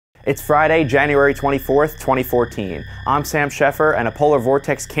It's Friday, January 24th, 2014. I'm Sam Sheffer, and a polar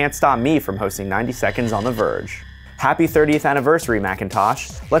vortex can't stop me from hosting 90 Seconds on The Verge. Happy 30th anniversary,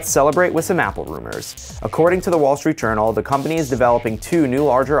 Macintosh. Let's celebrate with some Apple rumors. According to the Wall Street Journal, the company is developing two new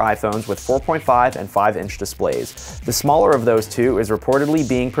larger iPhones with 4.5 and 5-inch displays. The smaller of those two is reportedly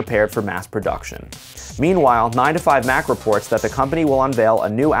being prepared for mass production. Meanwhile, 9to5Mac reports that the company will unveil a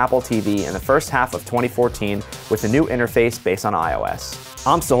new Apple TV in the first half of 2014 with a new interface based on iOS.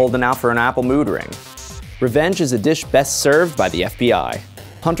 I'm still holding out for an Apple mood ring. Revenge is a dish best served by the FBI.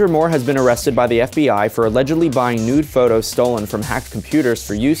 Hunter Moore has been arrested by the FBI for allegedly buying nude photos stolen from hacked computers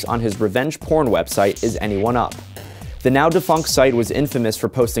for use on his revenge porn website, Is Anyone Up? The now-defunct site was infamous for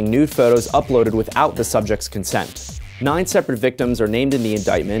posting nude photos uploaded without the subject's consent. 9 separate victims are named in the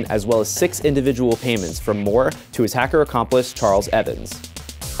indictment, as well as 6 individual payments from Moore to his hacker accomplice, Charles Evans.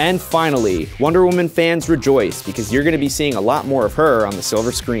 And finally, Wonder Woman fans rejoice because you're going to be seeing a lot more of her on the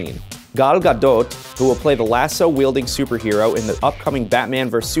silver screen. Gal Gadot, who will play the lasso-wielding superhero in the upcoming Batman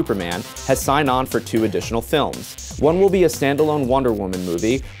vs Superman, has signed on for 2 additional films. One will be a standalone Wonder Woman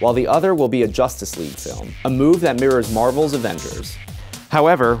movie, while the other will be a Justice League film, a move that mirrors Marvel's Avengers.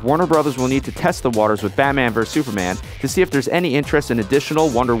 However, Warner Bros. Will need to test the waters with Batman vs Superman to see if there's any interest in additional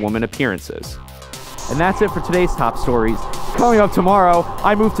Wonder Woman appearances. And that's it for today's top stories. Coming up tomorrow,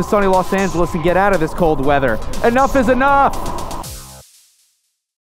 I move to sunny Los Angeles and get out of this cold weather. Enough is enough!